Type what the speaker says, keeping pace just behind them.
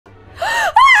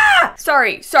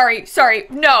Sorry.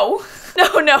 No.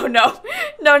 No.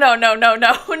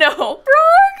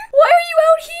 Frog, why are you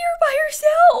out here by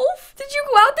yourself? Did you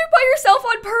go out there by yourself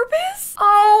on purpose?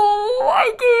 Oh, I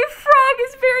gave Frog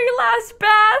his very last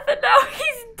bath and now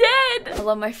he's dead.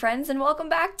 Hello, my friends, and welcome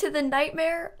back to the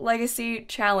Nightmare Legacy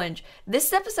Challenge. This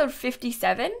is episode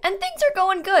 57, and things are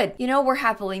going good. You know, we're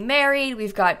happily married,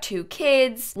 we've got 2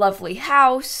 kids, lovely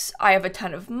house, I have a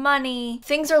ton of money.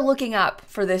 Things are looking up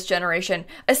for this generation.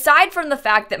 Aside from the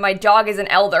fact that my dog is an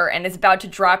elder and is about to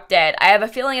drop dead, I have a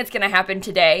feeling it's gonna happen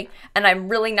today, and I'm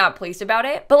really not pleased about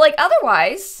it. But like,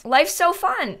 otherwise, life's so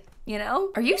fun. You know?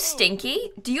 Are you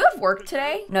stinky? Do you have work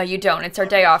today? No, you don't. It's our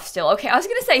day off still. Okay, I was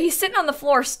gonna say, he's sitting on the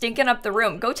floor stinking up the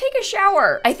room. Go take a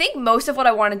shower. I think most of what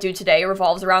I want to do today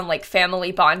revolves around like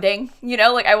family bonding. You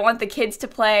know, like I want the kids to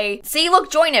play. See,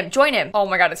 look, join him. Oh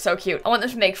my god, it's so cute. I want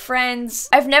them to make friends.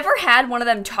 I've never had one of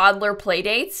them toddler play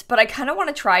dates, but I kind of want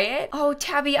to try it. Oh,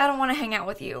 Tabby, I don't want to hang out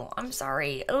with you. I'm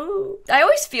sorry. Oh, I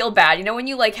always feel bad, you know, when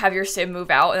you like have your sim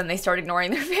move out and then they start ignoring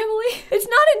their family. It's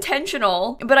not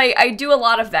intentional, but I do a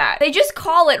lot of that. They just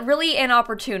call it really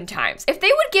inopportune times. If they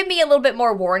would give me a little bit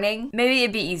more warning, maybe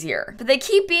it'd be easier. But they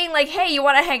keep being like, hey, you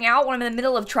want to hang out when I'm in the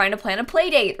middle of trying to plan a play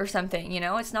date or something, you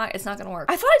know? It's not gonna work.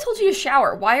 I thought I told you to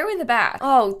shower. Why are we in the bath?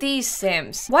 Oh, these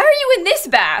Sims. Why are you in this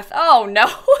bath? Oh no,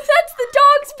 that's the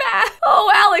dog's bath.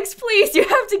 Oh, Alex, please, you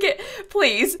have to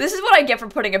please. This is what I get for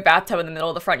putting a bathtub in the middle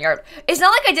of the front yard. It's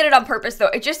not like I did it on purpose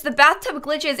though. It's just the bathtub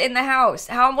glitches in the house.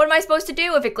 What am I supposed to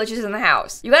do if it glitches in the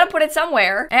house? You gotta put it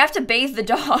somewhere. I have to bathe the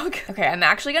dog. Okay, I'm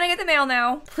actually gonna get the mail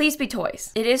now. Please be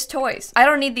toys. It is toys. I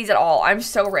don't need these at all. I'm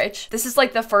so rich. This is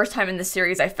like the first time in the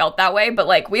series I felt that way, but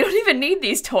like, we don't even need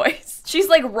these toys. She's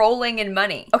like rolling in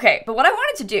money. Okay, but what I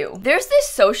wanted to do, there's this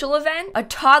social event, a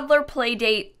toddler play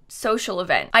date social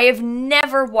event. I have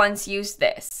never once used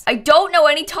this. I don't know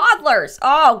any toddlers.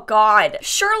 Oh God.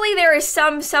 Surely there is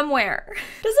some somewhere.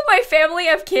 Doesn't my family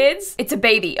have kids? It's a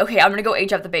baby. Okay, I'm gonna go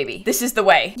age up the baby. This is the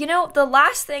way. You know, the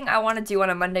last thing I want to do on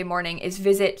a Monday morning is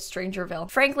visit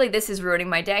Strangerville. Frankly, this is ruining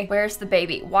my day. Where's the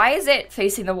baby? Why is it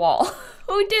facing the wall?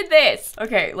 Who did this?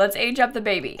 Okay, let's age up the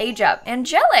baby. Age up.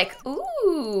 Angelic.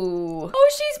 Ooh.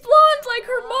 Oh, she's blonde like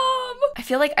her mom. I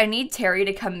feel like I need Terry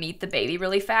to come meet the baby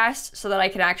really fast so that I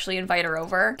can actually invite her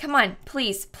over. Come on,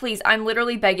 please, please. I'm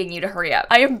literally begging you to hurry up.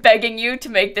 I am begging you to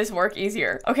make this work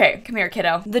easier. Okay, come here,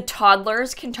 kiddo. The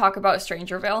toddlers can talk about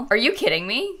Strangerville. Are you kidding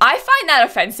me? I find that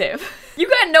offensive. You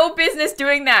got no business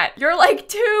doing that. You're like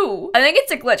 2. I think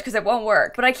it's a glitch because it won't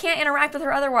work, but I can't interact with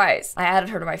her otherwise. I added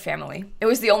her to my family. It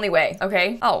was the only way, okay?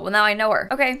 Oh, well now I know her.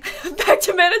 Okay, back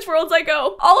to manage worlds I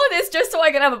go. All of this just so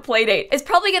I can have a play date. It's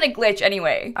probably gonna glitch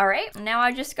anyway. All right, now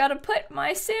I just gotta put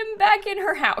my sim back in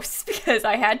her house because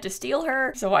I had to steal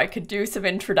her so I could do some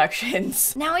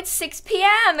introductions. Now it's 6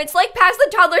 p.m. It's like past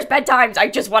the toddler's bedtimes. I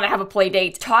just want to have a play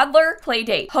date. Toddler play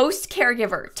date. Host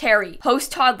caregiver, Terry.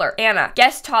 Host toddler, Anna.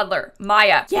 Guest toddler,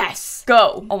 Maya. Yes,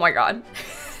 go. Oh my God.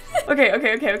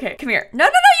 Okay. Come here. No,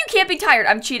 you can't be tired.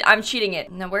 I'm cheating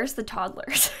it. Now, where's the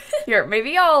toddlers? Here,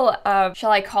 maybe I'll,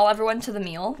 shall I call everyone to the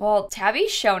meal? Well,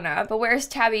 Tabby's shown up, but where's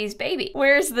Tabby's baby?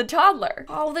 Where's the toddler?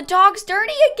 Oh, the dog's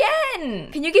dirty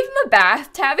again. Can you give him a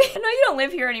bath, Tabby? I know you don't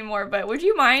live here anymore, but would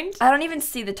you mind? I don't even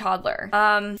see the toddler.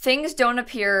 Things don't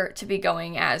appear to be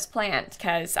going as planned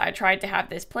because I tried to have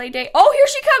this play date. Oh, here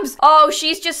she comes. Oh,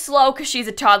 she's just slow because she's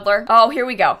a toddler. Oh, here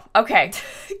we go. Okay.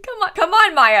 Come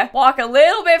on, Maya. Walk a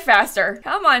little bit faster.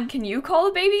 Come on, can you call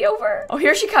the baby over? Oh,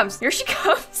 here she comes. Just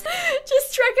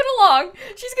trekking along.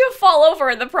 She's gonna fall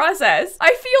over in the process.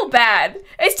 I feel bad.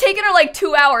 It's taken her like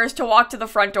 2 hours to walk to the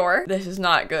front door. This is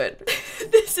not good.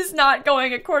 This is not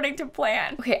going according to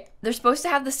plan. Okay, they're supposed to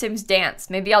have the Sims dance.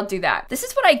 Maybe I'll do that. This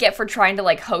is what I get for trying to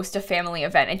like host a family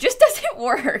event. It just doesn't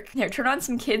work. Here, turn on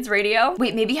some kids radio.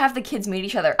 Wait, maybe have the kids meet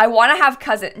each other. I want to have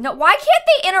cousins. No, why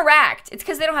can't they interact? It's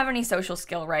because they don't have any social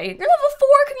skill, right? You're level 4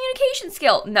 communication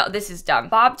skill. No, this is dumb.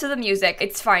 Bob to the music.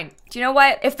 It's fine. Do you know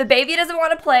what? If the baby doesn't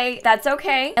want to play, that's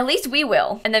okay. At least we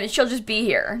will. And then she'll just be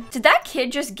here. Did that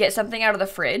kid just get something out of the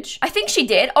fridge? I think she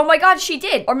did. Oh my God, she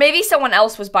did. Or maybe someone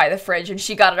else was by the fridge and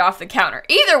she got it off the counter.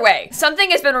 Either way,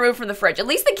 something has been removed from the fridge. At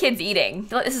least the kid's eating. I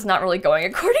feel like this is not really going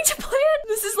according to plan.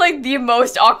 This is like the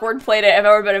most awkward play date I've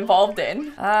ever been involved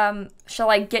in. Shall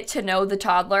I get to know the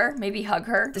toddler? Maybe hug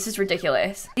her? This is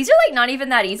ridiculous. These are like not even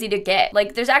that easy to get.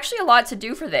 Like there's actually a lot to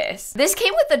do for this. This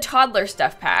came with the toddler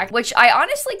stuff pack, which I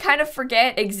honestly kind of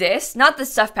forget exists. Not the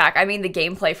stuff pack, I mean the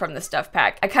gameplay from the stuff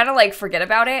pack. I kind of like forget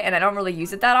about it and I don't really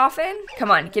use it that often. Come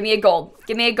on, give me a gold.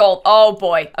 Give me a gold. Oh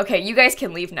boy. Okay, you guys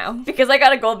can leave now because I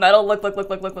got a gold medal. Look, look, look,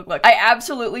 look, look, look, look. I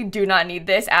absolutely do not need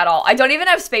this at all. I don't even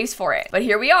have space for it, but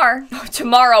here we are.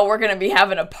 Tomorrow we're gonna be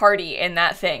having a party in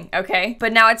that thing, okay?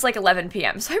 But now it's like 11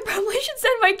 p.m. so I probably should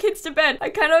send my kids to bed. I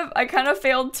kind of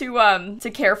failed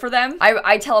to care for them.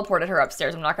 I teleported her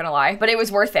upstairs, I'm not gonna lie, but it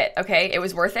was worth it, okay? It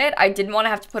was worth it. I didn't want to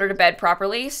have to put her to bed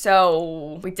properly,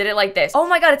 so we did it like this. Oh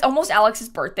my god, it's almost Alex's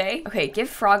birthday. Okay, give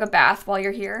Frog a bath while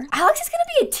you're here. Alex is gonna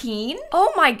be a teen?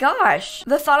 Oh my gosh.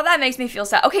 The thought of that makes me feel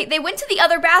sad. Okay, they went to the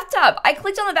other bathtub. I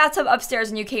clicked on the bathtub upstairs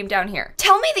and you came down here.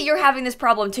 Tell me that you're having this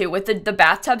problem too with the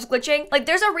bathtubs glitching. Like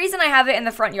there's a reason I have it in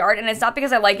the front yard and it's not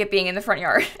because I like it being in the front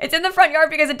yard. It's in the front yard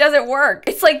because it doesn't work.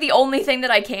 It's like the only thing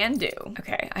that I can do.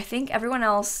 Okay, I think everyone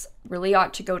else really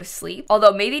ought to go to sleep.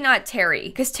 Although maybe not Terry,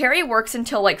 because Terry works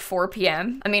until like 4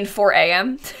 p.m. I mean 4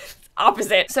 a.m.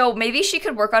 Opposite. So maybe she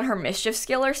could work on her mischief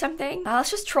skill or something. Let's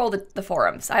just troll the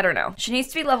forums. I don't know. She needs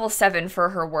to be level 7 for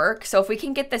her work. So if we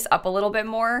can get this up a little bit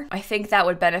more, I think that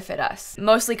would benefit us.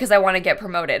 Mostly because I want to get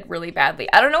promoted really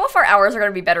badly. I don't know if our hours are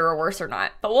going to be better or worse or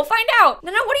not, but we'll find out.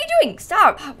 No, what are you doing?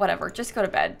 Stop. Whatever. Just go to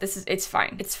bed. It's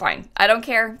fine. It's fine. I don't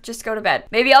care. Just go to bed.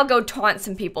 Maybe I'll go taunt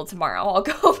some people tomorrow. I'll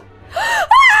go...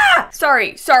 Ah!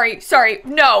 Sorry.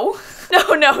 No. No.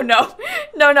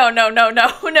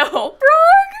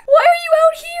 Frog? Why are you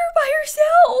out here by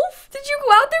yourself? Did you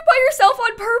go out there by yourself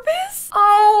on purpose?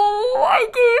 Oh, I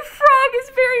gave Frog his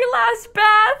very last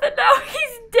bath and now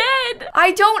he's dead.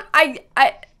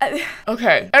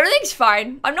 Okay. Everything's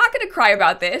fine. I'm not gonna cry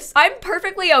about this. I'm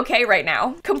perfectly okay right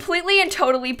now. Completely and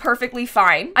totally perfectly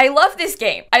fine. I love this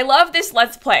game. I love this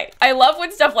Let's Play. I love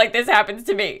when stuff like this happens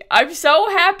to me. I'm so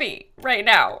happy right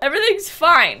now. Everything's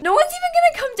fine. No one's even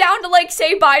gonna come down to like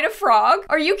say bye to Frog.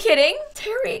 Are you kidding?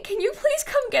 Terry, can you please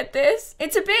come get this?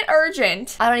 It's a bit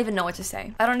urgent. I don't even know what to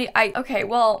say. Okay,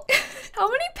 well, how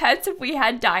many pets have we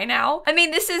had die now? I mean,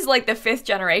 this is like the 5th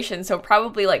generation, so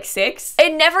probably like 6.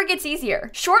 It never gets easier.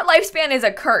 Short lifespan is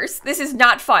a curse. This is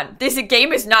not fun. This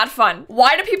game is not fun.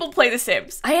 Why do people play The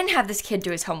Sims? I didn't have this kid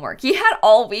do his homework. He had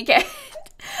all weekend.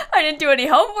 I didn't do any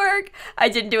homework. I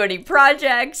didn't do any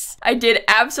projects. I did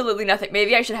absolutely nothing.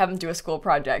 Maybe I should have him do a school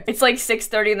project. It's like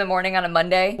 6:30 in the morning on a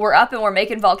Monday. We're up and we're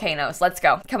making volcanoes. Let's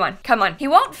go. Come on. He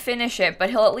won't finish it,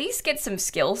 but he'll at least get some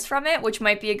skills from it, which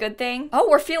might be a good thing. Oh,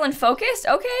 we're feeling focused?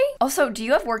 Okay. Also, do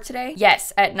you have work today?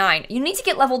 Yes, at 9. You need to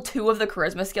get level 2 of the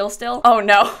charisma skill still. Oh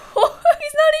no.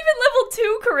 He's not even level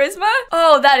 2 charisma?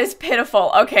 Oh, that is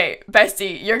pitiful. Okay,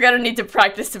 bestie, you're gonna need to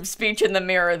practice some speech in the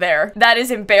mirror there. That is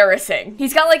embarrassing.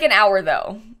 He's got like an hour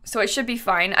though, so it should be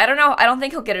fine. I don't know. I don't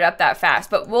think he'll get it up that fast,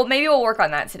 but maybe we'll work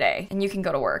on that today and you can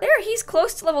go to work. There, he's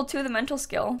close to level 2 of the mental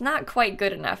skill. Not quite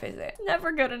good enough, is it?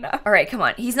 Never good enough. All right, come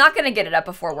on. He's not gonna get it up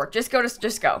before work. Just go.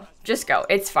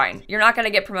 It's fine. You're not gonna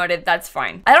get promoted. That's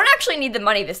fine. I don't actually need the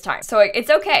money this time, so it's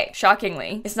okay.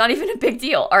 Shockingly, it's not even a big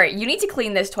deal. All right, you need to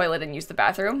clean this toilet and use the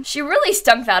bathroom. She really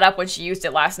stunk that up when she used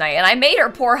it last night, and I made her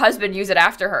poor husband use it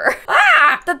after her.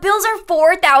 Ah! The bills are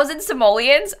 4,000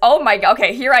 simoleons. Oh my god.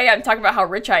 Okay, here I am talking about how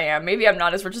rich I am. Maybe I'm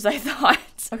not as rich as I thought.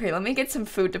 Okay, let me get some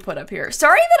food to put up here.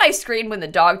 Sorry that I screamed when the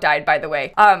dog died, by the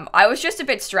way. I was just a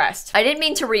bit stressed. I didn't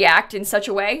mean to react in such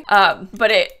a way,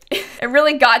 but it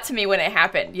really got to me when it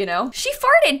happened, you know? She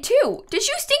farted too. Did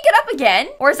you stink it up again?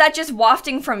 Or is that just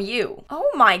wafting from you? Oh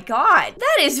my god,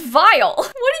 that is vile.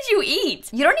 What did you eat?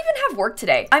 You don't even have work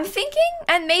today. I'm thinking,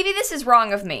 and maybe this is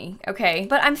wrong of me, okay?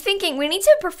 But I'm thinking we need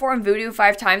to perform voodoo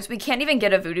 5 times. We can't even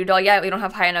get a voodoo doll yet. We don't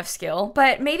have high enough skill.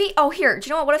 But maybe, oh here, do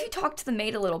you know what if you talk to the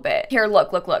maid a little bit? Here,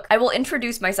 look. I will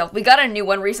introduce myself. We got a new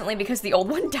one recently because the old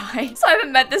one died. So I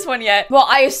haven't met this one yet. Well,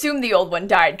 I assume the old one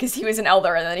died because he was an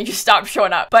elder and then he just stopped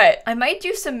showing up. But I might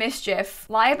do some mischief.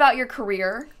 Lie about your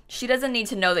career. She doesn't need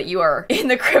to know that you are in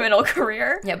the criminal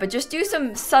career. Yeah, but just do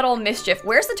some subtle mischief.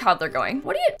 Where's the toddler going?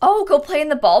 What are you? Oh, go play in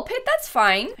the ball pit? That's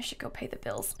fine. I should go pay the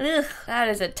bills. Ugh, that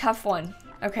is a tough one.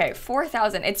 Okay,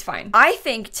 4,000, it's fine. I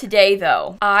think today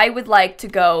though, I would like to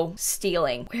go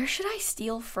stealing. Where should I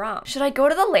steal from? Should I go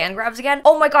to the land grabs again?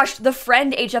 Oh my gosh, the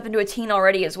friend aged up into a teen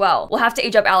already as well. We'll have to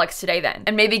age up Alex today then,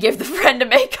 and maybe give the friend a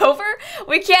makeover.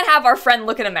 We can't have our friend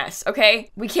looking a mess,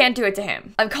 okay? We can't do it to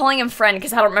him. I'm calling him friend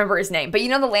because I don't remember his name, but you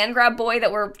know the land grab boy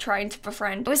that we're trying to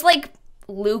befriend? It was like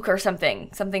Luke or something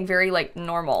very like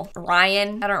normal.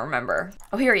 Ryan, I don't remember.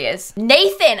 Oh, here he is.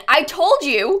 Nathan, I told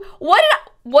you.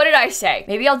 What did I say?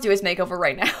 Maybe I'll do his makeover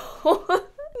right now.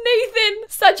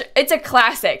 Nathan, it's a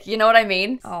classic, you know what I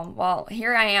mean? Oh, well,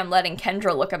 here I am letting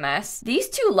Kendra look a mess. These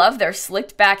two love their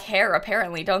slicked back hair,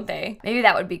 apparently, don't they? Maybe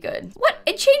that would be good. What?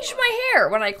 It changed my hair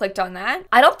when I clicked on that.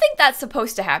 I don't think that's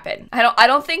supposed to happen. I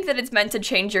don't think that it's meant to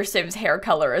change your Sim's hair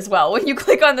color as well when you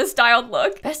click on the styled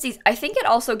look. Besties, I think it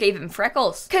also gave him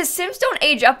freckles. Because Sims don't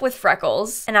age up with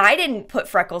freckles. And I didn't put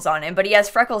freckles on him, but he has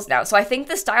freckles now. So I think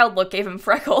the styled look gave him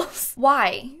freckles.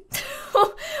 Why?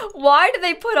 Why do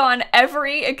they put on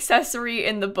every accessory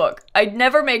in the book? It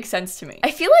never makes sense to me.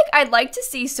 I feel like I'd like to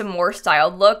see some more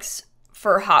styled looks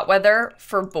for hot weather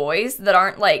for boys that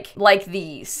aren't like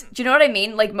these. Do you know what I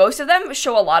mean? Like most of them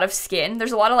show a lot of skin.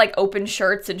 There's a lot of like open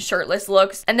shirts and shirtless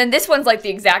looks. And then this one's like the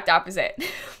exact opposite.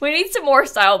 We need some more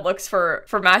styled looks for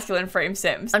masculine frame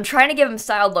Sims. I'm trying to give him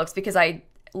styled looks because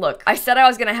Look, I said I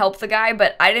was gonna help the guy,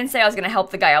 but I didn't say I was gonna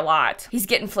help the guy a lot. He's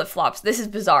getting flip-flops. This is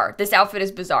bizarre. This outfit is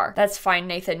bizarre. That's fine,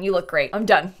 Nathan. You look great. I'm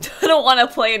done. I don't want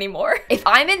to play anymore. If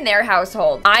I'm in their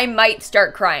household, I might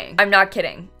start crying. I'm not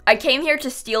kidding. I came here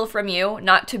to steal from you,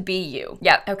 not to be you.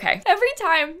 Yep, okay. Every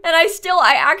time. And I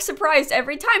act surprised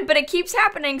every time, but it keeps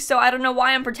happening, so I don't know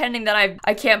why I'm pretending that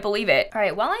I can't believe it. All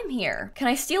right, while I'm here, can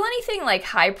I steal anything like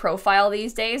high profile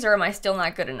these days, or am I still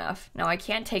not good enough? No, I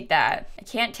can't take that. I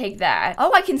can't take that.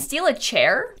 Oh, I can steal a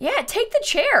chair? Yeah, take the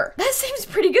chair. That seems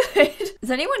pretty good.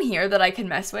 Is anyone here that I can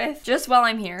mess with? Just while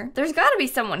I'm here? There's gotta be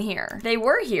someone here. They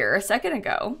were here a second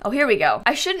ago. Oh, here we go.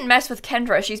 I shouldn't mess with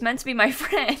Kendra. She's meant to be my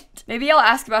friend. Maybe I'll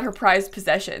ask about her prized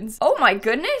possessions. Oh my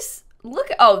goodness. Look,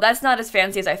 oh, that's not as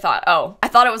fancy as I thought. Oh, I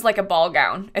thought it was like a ball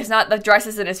gown. It's not, the dress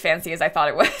isn't as fancy as I thought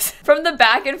it was. From the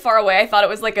back and far away, I thought it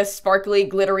was like a sparkly,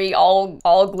 glittery, all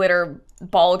glitter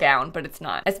ball gown, but it's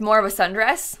not. It's more of a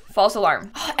sundress. False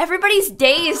alarm. Oh, everybody's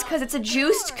dazed because it's a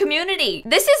juiced community.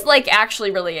 This is like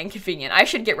actually really inconvenient. I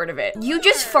should get rid of it. You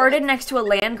just farted next to a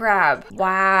land grab.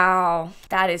 Wow,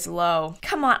 that is low.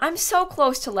 Come on, I'm so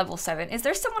close to level 7. Is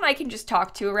there someone I can just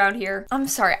talk to around here? I'm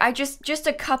sorry, I just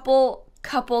a couple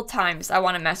times I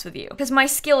want to mess with you because my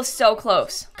skill is so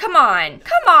close. Come on.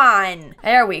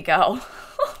 There we go.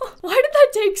 Why did that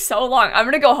take so long? I'm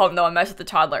gonna go home though and mess with the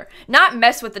toddler. Not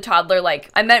mess with the toddler, like,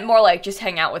 I meant more like just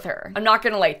hang out with her. I'm not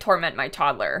gonna like torment my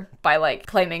toddler by like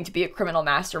claiming to be a criminal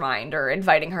mastermind or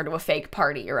inviting her to a fake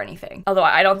party or anything. Although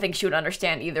I don't think she would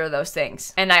understand either of those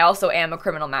things. And I also am a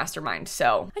criminal mastermind,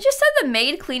 so. I just said the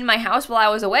maid cleaned my house while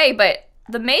I was away, but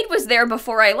the maid was there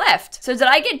before I left. So did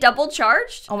I get double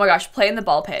charged? Oh my gosh, play in the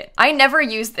ball pit. I never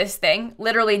use this thing.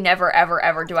 Literally never, ever,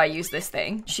 ever do I use this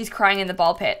thing. She's crying in the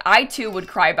ball pit. I too would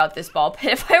cry about this ball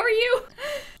pit if I were you.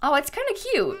 Oh, it's kind of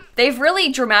cute. They've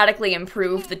really dramatically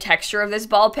improved the texture of this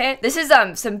ball pit. This is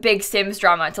some big Sims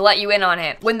drama to let you in on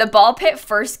it. When the ball pit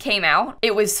first came out,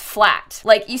 it was flat.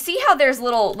 Like, you see how there's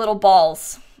little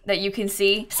balls that you can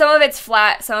see? Some of it's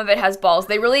flat, some of it has balls.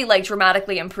 They really like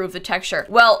dramatically improve the texture.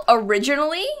 Well,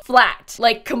 originally flat,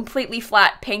 like completely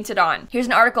flat, painted on. Here's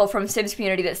an article from Sims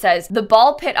Community that says, the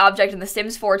ball pit object in the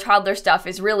Sims 4 toddler stuff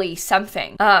is really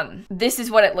something. This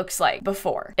is what it looks like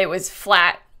before. It was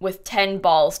flat with 10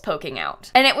 balls poking out.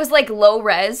 And it was like low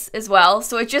res as well,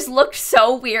 so it just looked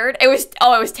so weird. It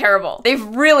was terrible. They've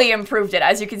really improved it.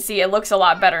 As you can see, it looks a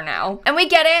lot better now. And we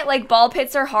get it, like ball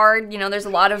pits are hard, you know, there's a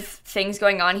lot of things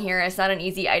going on here. It's not an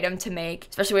easy item to make,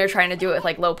 especially when you're trying to do it with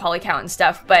like low poly count and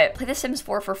stuff, but play The Sims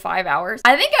 4 for 5 hours.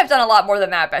 I think I've done a lot more than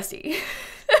that, bestie.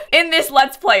 In this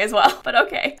Let's Play as well, but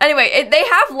okay. Anyway, they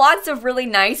have lots of really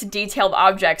nice detailed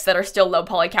objects that are still low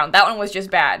poly count. That one was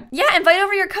just bad. Yeah, invite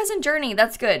over your cousin Journey.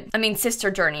 That's good. I mean, sister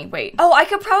Journey. Wait. Oh, I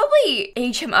could probably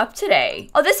age him up today.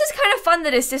 Oh, this is kind of fun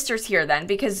that his sister's here then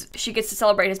because she gets to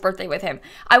celebrate his birthday with him.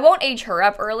 I won't age her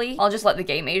up early. I'll just let the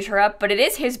game age her up, but it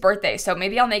is his birthday, so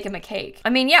maybe I'll make him a cake. I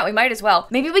mean, yeah, we might as well.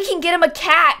 Maybe we can get him a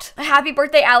cat. A happy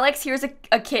birthday, Alex. Here's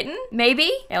a kitten,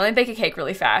 maybe? Yeah, let me bake a cake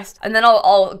really fast. And then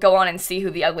I'll go on and see who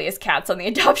the ugliest cats on the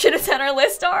adoption center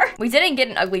list are. We didn't get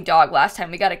an ugly dog last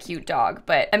time. We got a cute dog,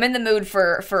 but I'm in the mood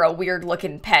for a weird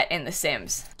looking pet in The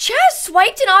Sims. Chaz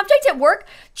swiped an object at work?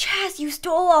 Chaz, you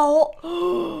stole a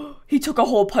whole... He took a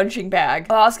whole punching bag.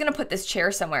 Oh, I was gonna put this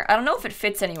chair somewhere. I don't know if it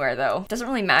fits anywhere though. It doesn't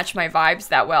really match my vibes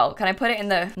that well. Can I put it in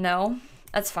the... No?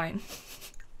 That's fine.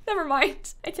 Never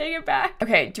mind. I take it back.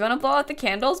 Okay, do you want to blow out the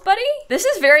candles, buddy? This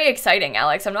is very exciting,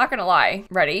 Alex. I'm not gonna lie.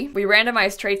 Ready? We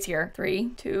randomized traits here.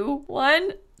 3, 2,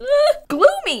 1.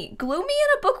 Gloomy and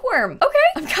a bookworm. Okay,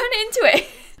 I'm kind of into it.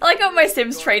 I like how my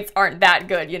Sims traits aren't that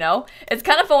good, you know? It's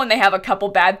kind of fun when they have a couple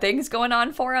bad things going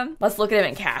on for them. Let's look at him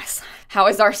in CAS. How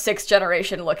is our 6th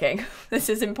generation looking? This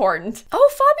is important. Oh,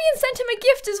 Fabian sent him a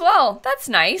gift as well. That's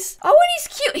nice. Oh, and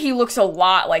he's cute. He looks a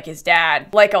lot like his dad.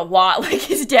 Like a lot like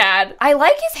his dad. I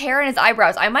like his hair and his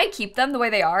eyebrows. I might keep them the way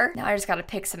they are. Now I just gotta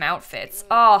pick some outfits.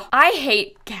 Oh, I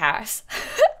hate Cass.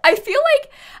 I feel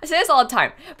like, I say this all the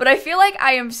time, but I feel like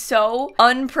I am so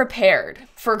unprepared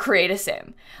for Create a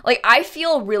Sim. Like, I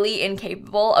feel really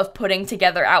incapable of putting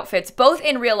together outfits, both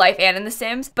in real life and in The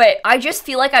Sims, but I just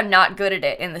feel like I'm not good at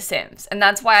it in The Sims. And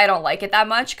that's why I don't like it that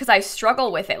much, because I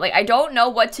struggle with it. Like, I don't know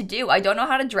what to do. I don't know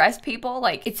how to dress people.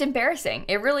 Like, it's embarrassing.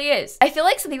 It really is. I feel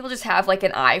like some people just have, like,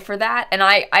 an eye for that, and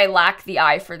I lack the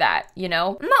eye for that, you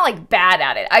know? I'm not, like, bad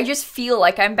at it. I just feel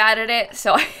like I'm bad at it,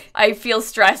 so I feel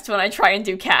stressed when I try and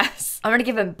do Cass. I'm gonna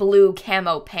give him blue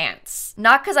camo pants.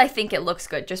 Not because I think it looks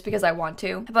good, just because I want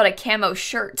to. How about a camo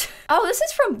shirt? Oh, this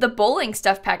is from the bowling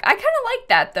stuff pack. I kind of like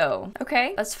that though.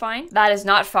 Okay, that's fine. That is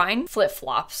not fine.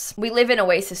 Flip-flops. We live in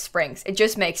Oasis Springs. It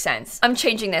just makes sense. I'm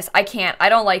changing this. I can't. I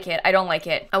don't like it. I don't like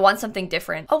it. I want something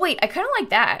different. Oh wait, I kind of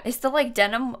like that. Is the like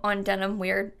denim on denim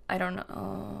weird? I don't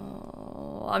know.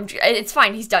 It's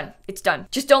fine. He's done. It's done.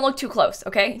 Just don't look too close,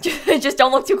 okay? Just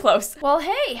don't look too close. Well,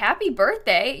 hey, happy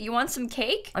birthday. You want some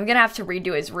cake? I'm gonna have to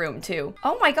redo his room too.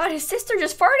 Oh my God, his sister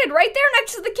just farted right there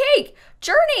next to the cake.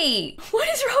 Journey, what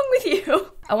is wrong with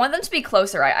you? I want them to be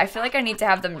closer. I feel like I need to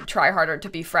have them try harder to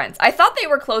be friends. I thought they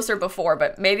were closer before,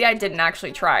 but maybe I didn't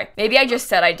actually try. Maybe I just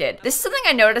said I did. This is something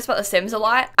I noticed about The Sims a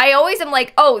lot. I always am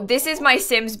like, oh, this is my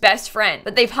Sim's best friend,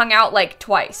 but they've hung out like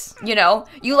twice, you know?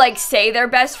 You like say they're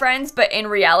best friends, but in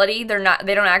reality, they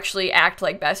don't actually act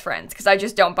like best friends because I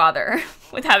just don't bother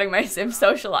with having my Sims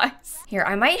socialize. Here,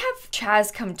 I might have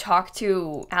Chaz come talk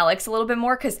to Alex a little bit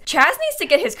more because Chaz needs to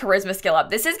get his charisma skill up.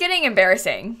 This is getting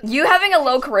embarrassing. You having a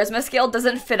low charisma skill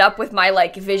doesn't fit up with my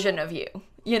like vision of you.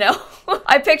 You know?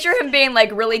 I picture him being like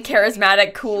really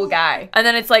charismatic, cool guy. And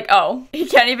then it's like, oh, he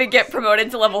can't even get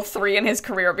promoted to level 3 in his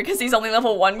career because he's only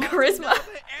level 1 charisma.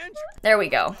 There we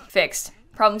go. Fixed.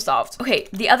 Problem solved. Okay,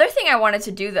 the other thing I wanted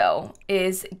to do though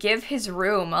is give his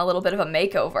room a little bit of a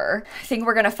makeover. I think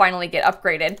we're gonna finally get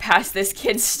upgraded past this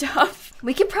kid's stuff.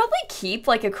 We could probably keep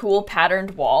like a cool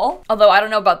patterned wall. Although I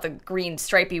don't know about the green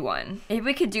stripy one. Maybe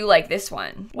we could do like this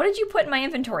one. What did you put in my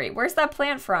inventory? Where's that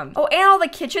plant from? Oh, and all the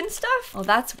kitchen stuff? Oh,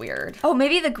 that's weird. Oh,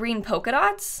 maybe the green polka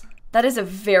dots? That is a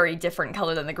very different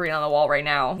color than the green on the wall right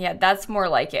now. Yeah, that's more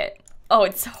like it. Oh,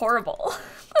 it's horrible.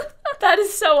 That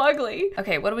is so ugly.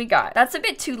 Okay, what do we got? That's a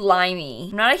bit too limey.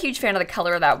 I'm not a huge fan of the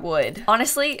color of that wood.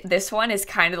 Honestly, this one is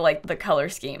kind of like the color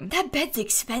scheme. That bed's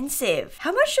expensive.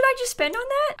 How much should I just spend on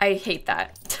that? I hate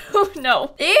that.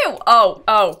 No. Ew.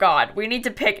 Oh God. We need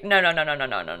to pick. No.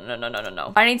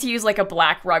 I need to use like a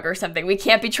black rug or something. We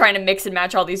can't be trying to mix and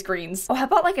match all these greens. Oh, how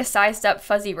about like a sized up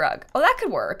fuzzy rug? Oh, that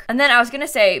could work. And then I was gonna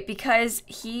say, because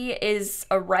he is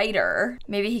a writer,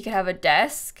 maybe he could have a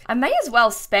desk. I might as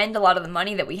well spend a lot of the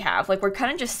money that we have. Like, we're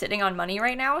kind of just sitting on money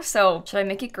right now, so should I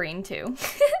make it green too?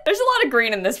 There's a lot of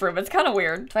green in this room. It's kind of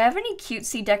weird. Do I have any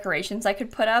cutesy decorations I could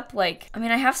put up? Like, I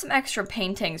mean, I have some extra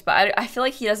paintings, but I feel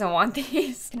like he doesn't want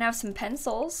these. Can I have some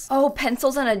pencils? Oh,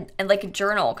 pencils and like a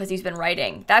journal because he's been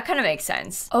writing. That kind of makes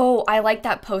sense. Oh, I like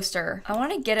that poster. I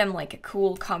want to get him like a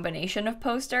cool combination of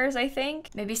posters, I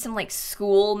think. Maybe some like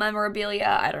school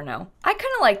memorabilia. I don't know. I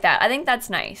kind of like that. I think that's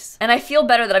nice. And I feel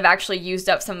better that I've actually used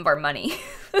up some of our money.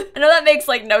 I know that makes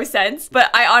like no sense, but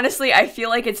I feel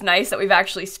like it's nice that we've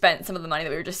actually spent some of the money that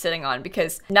we were just sitting on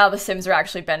because now the Sims are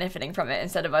actually benefiting from it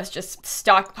instead of us just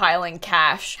stockpiling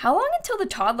cash. How long until the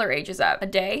toddler ages up? A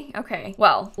day? Okay.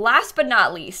 Well, last but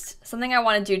not least, something I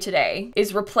want to do today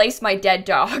is replace my dead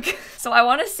dog. So I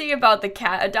want to see about the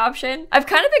cat adoption. I've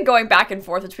kind of been going back and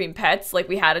forth between pets. Like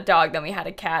we had a dog, then we had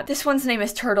a cat. This one's name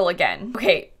is Turtle again.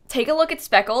 Okay. Take a look at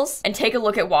Speckles and take a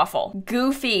look at Waffle.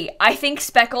 Goofy. I think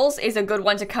Speckles is a good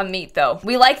one to come meet though.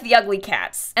 We like the ugly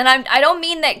cats. And I don't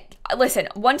mean that, listen,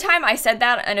 one time I said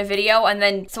that in a video and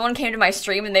then someone came to my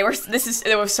stream and it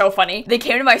was so funny. They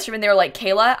came to my stream and they were like,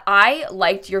 Kayla, I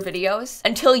liked your videos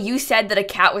until you said that a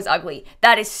cat was ugly.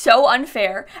 That is so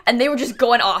unfair. And they were just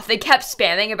going off. They kept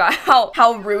spamming about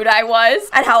how rude I was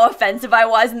and how offensive I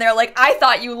was. And they're like, I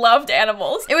thought you loved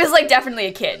animals. It was like definitely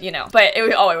a kid, you know, but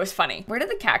it was funny. Where did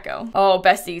the cat go? Oh,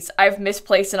 besties, I've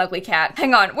misplaced an ugly cat.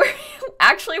 Hang on,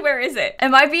 where is it?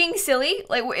 Am I being silly?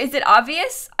 Like, is it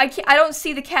obvious? I don't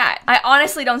see the cat. I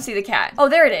honestly don't see the cat. Oh,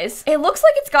 there it is. It looks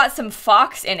like it's got some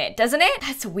fox in it, doesn't it?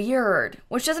 That's weird.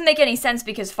 Which doesn't make any sense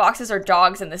because foxes are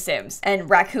dogs in The Sims and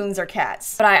raccoons are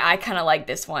cats. But I kind of like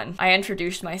this one. I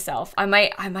introduced myself. I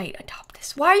might adopt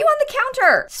this. Why are you on the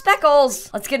counter?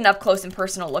 Speckles. Let's get an up close and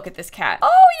personal look at this cat.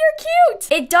 Oh, you're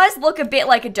cute. It does look a bit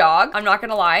like a dog. I'm not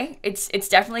gonna lie. It's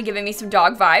definitely definitely giving me some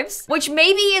dog vibes, which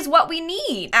maybe is what we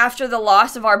need after the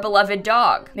loss of our beloved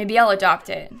dog. Maybe I'll adopt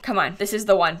it. Come on, this is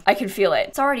the one. I can feel it.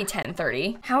 It's already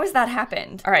 10:30. How has that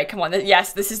happened? All right, come on.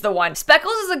 Yes, this is the one.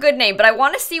 Speckles is a good name, but I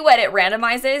want to see what it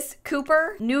randomizes.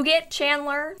 Cooper, Nougat,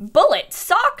 Chandler, Bullet,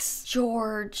 Socks,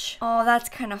 George. Oh, that's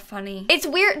kind of funny. It's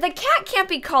weird. The cat can't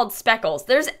be called Speckles.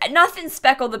 There's nothing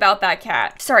speckled about that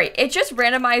cat. Sorry, it just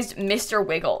randomized Mr.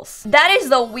 Wiggles. That is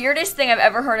the weirdest thing I've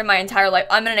ever heard in my entire life.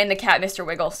 I'm gonna name the cat Mr.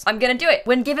 Wiggles. I'm gonna do it.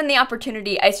 When given the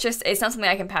opportunity, it's not something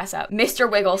I can pass up. Mr.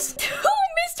 Wiggles.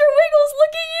 Mr. Wiggles,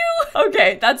 look at you.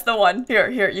 Okay, that's the one.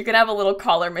 Here, you can have a little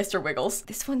collar, Mr. Wiggles.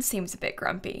 This one seems a bit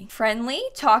grumpy. Friendly,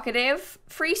 talkative,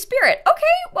 free spirit.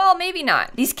 Okay, well, maybe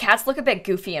not. These cats look a bit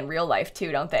goofy in real life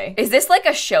too, don't they? Is this like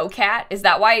a show cat? Is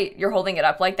that why you're holding it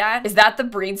up like that? Is that the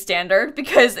breed standard?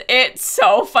 Because it's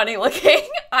so funny looking.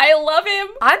 I love him.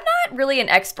 I'm not really an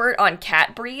expert on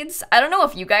cat breeds. I don't know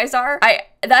if you guys are.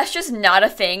 That's just not a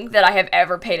thing that I have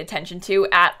ever paid attention to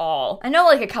at all. I know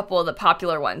like a couple of the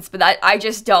popular ones, but I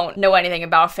just don't know anything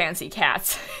about fancy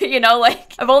cats. You know,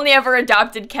 like I've only ever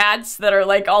adopted cats that are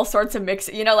like all sorts of mix.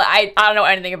 You know, like, I don't know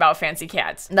anything about fancy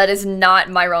cats. That is not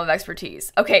my realm of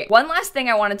expertise. Okay, one last thing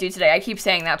I want to do today. I keep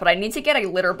saying that, but I need to get a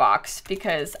litter box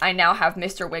because I now have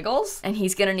Mr. Wiggles and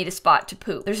he's gonna need a spot to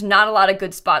poop. There's not a lot of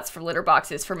good spots for litter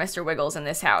boxes for Mr. Wiggles in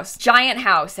this house. Giant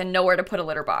house and nowhere to put a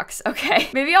litter box. Okay,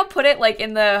 maybe I'll put it like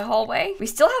in the hallway. We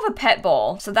still have a pet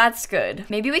bowl, so that's good.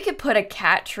 Maybe we could put a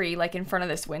cat tree like in front of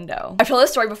this window. I've told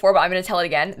this story before, but I'm gonna tell it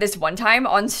again. This one time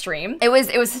on stream, it was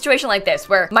a situation like this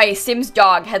where my Sims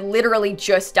dog had literally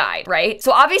just died, right?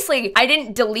 So obviously I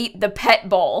didn't delete the pet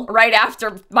bowl right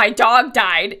after my dog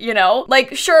died, you know?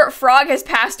 Like, sure, Frog has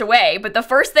passed away, but the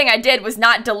first thing I did was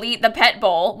not delete the pet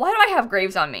bowl. Why do I have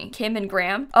graves on me? Kim and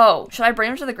Graham? Oh, should I bring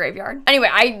them to the graveyard? Anyway,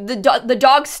 the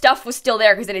dog stuff was still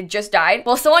there because it had just died.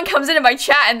 Well, someone comes into my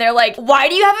chat and they're like, why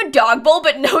do you have a dog bowl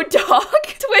but no dog?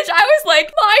 To which I was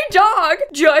like, my dog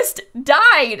just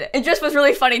died. It just was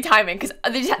really funny timing because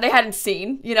they hadn't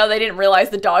seen, you know, they didn't realize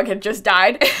the dog had just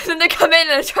died. And then they come in and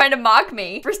they're trying to mock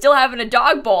me for still having a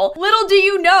dog bowl. Little do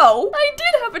you know, I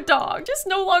did have a dog, just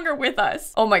no longer with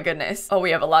us. Oh my goodness. Oh,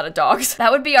 we have a lot of dogs.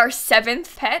 That would be our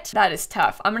 7th pet. That is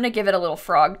tough. I'm gonna give it a little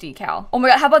frog decal. Oh my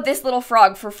God, how about this little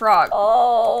frog for Frog?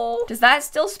 Oh, does that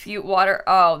still spew water?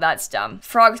 Oh, that's dumb.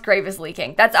 Frog's grave is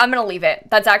leaking. I'm gonna leave it.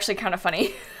 That's actually kind of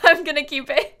funny. I'm gonna keep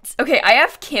it. Okay, I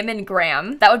have Kim and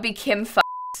Graham. That would be Kim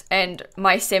and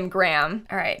my Sim Graham.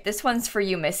 All right, this one's for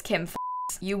you, Miss Kim.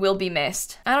 You will be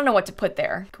missed. I don't know what to put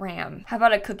there. Graham. How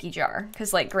about a cookie jar?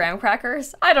 Because like graham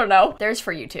crackers? I don't know. There's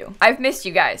for you too. I've missed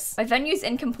you guys. My venue's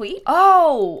incomplete.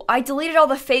 Oh, I deleted all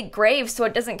the fake graves so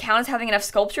it doesn't count as having enough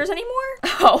sculptures anymore?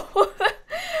 Oh.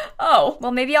 Oh,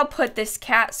 well maybe I'll put this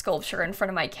cat sculpture in front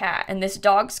of my cat and this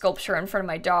dog sculpture in front of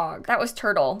my dog. That was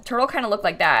Turtle. Turtle kind of looked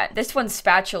like that. This one's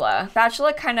Spatula.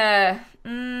 Spatula kind of,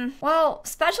 well,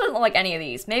 Spatula doesn't look like any of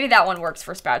these. Maybe that one works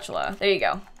for Spatula. There you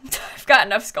go. I've got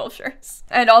enough sculptures.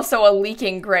 And also a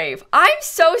leaking grave. I'm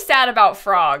so sad about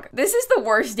Frog. This is the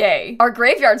worst day. Our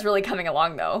graveyard's really coming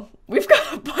along though. We've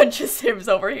got a bunch of Sims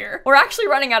over here. We're actually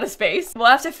running out of space. We'll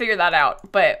have to figure that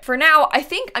out. But for now, I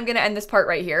think I'm gonna end this part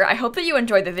right here. I hope that you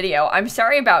enjoyed the video. I'm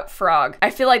sorry about Frog.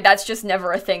 I feel like that's just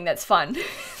never a thing that's fun.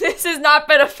 This has not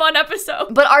been a fun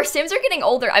episode. But our Sims are getting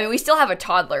older. I mean, we still have a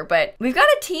toddler, but we've got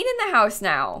a teen in the house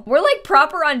now. We're like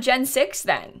proper on Gen 6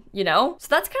 then, you know? So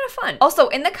that's kind of fun. Also,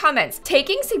 in the comments,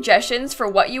 taking suggestions for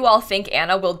what you all think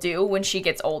Anna will do when she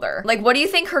gets older. Like, what do you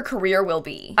think her career will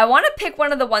be? I want to pick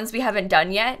one of the ones we haven't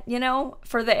done yet, you know,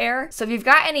 for the heir. So if you've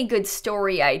got any good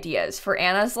story ideas for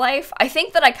Anna's life, I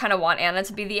think that I kind of want Anna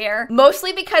to be the heir,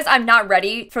 mostly because I'm not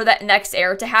ready for that next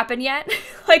heir to happen yet.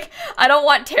 Like, I don't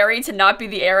want Terry to not be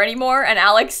the heir anymore, and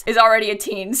Alex is already a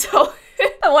teen, so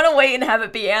I want to wait and have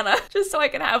it be Anna, just so I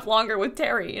can have longer with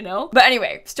Terry, you know? But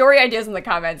anyway, story ideas in the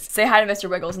comments. Say hi to Mr.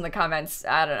 Wiggles in the comments.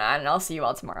 I don't know, and I'll see you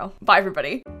all tomorrow. Bye,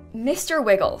 everybody. Mr.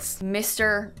 Wiggles.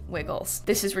 Mr. Wiggles.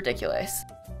 This is ridiculous.